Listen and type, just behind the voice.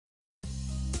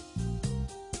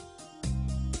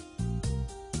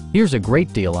Here's a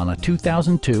great deal on a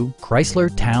 2002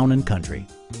 Chrysler Town & Country.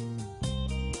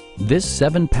 This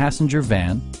 7-passenger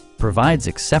van provides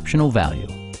exceptional value.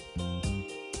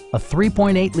 A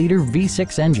 3.8-liter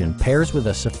V6 engine pairs with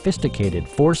a sophisticated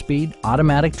 4-speed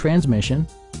automatic transmission,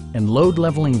 and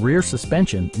load-leveling rear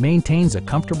suspension maintains a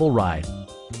comfortable ride.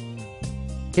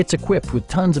 It's equipped with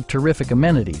tons of terrific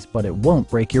amenities, but it won't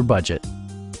break your budget.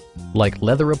 Like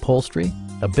leather upholstery,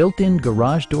 a built-in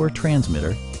garage door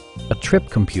transmitter, a trip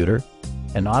computer,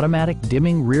 an automatic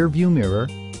dimming rear-view mirror,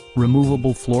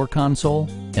 removable floor console,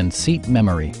 and seat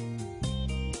memory.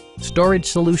 Storage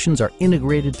solutions are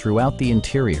integrated throughout the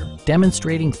interior,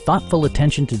 demonstrating thoughtful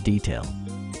attention to detail.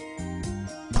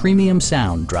 Premium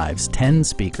sound drives 10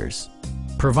 speakers,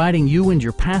 providing you and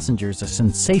your passengers a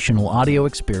sensational audio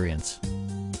experience.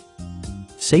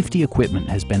 Safety equipment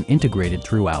has been integrated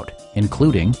throughout,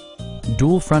 including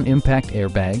dual front impact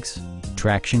airbags,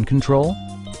 traction control,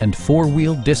 and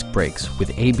 4-wheel disc brakes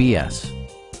with ABS.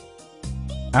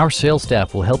 Our sales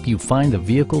staff will help you find the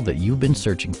vehicle that you've been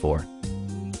searching for.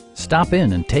 Stop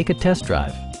in and take a test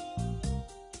drive.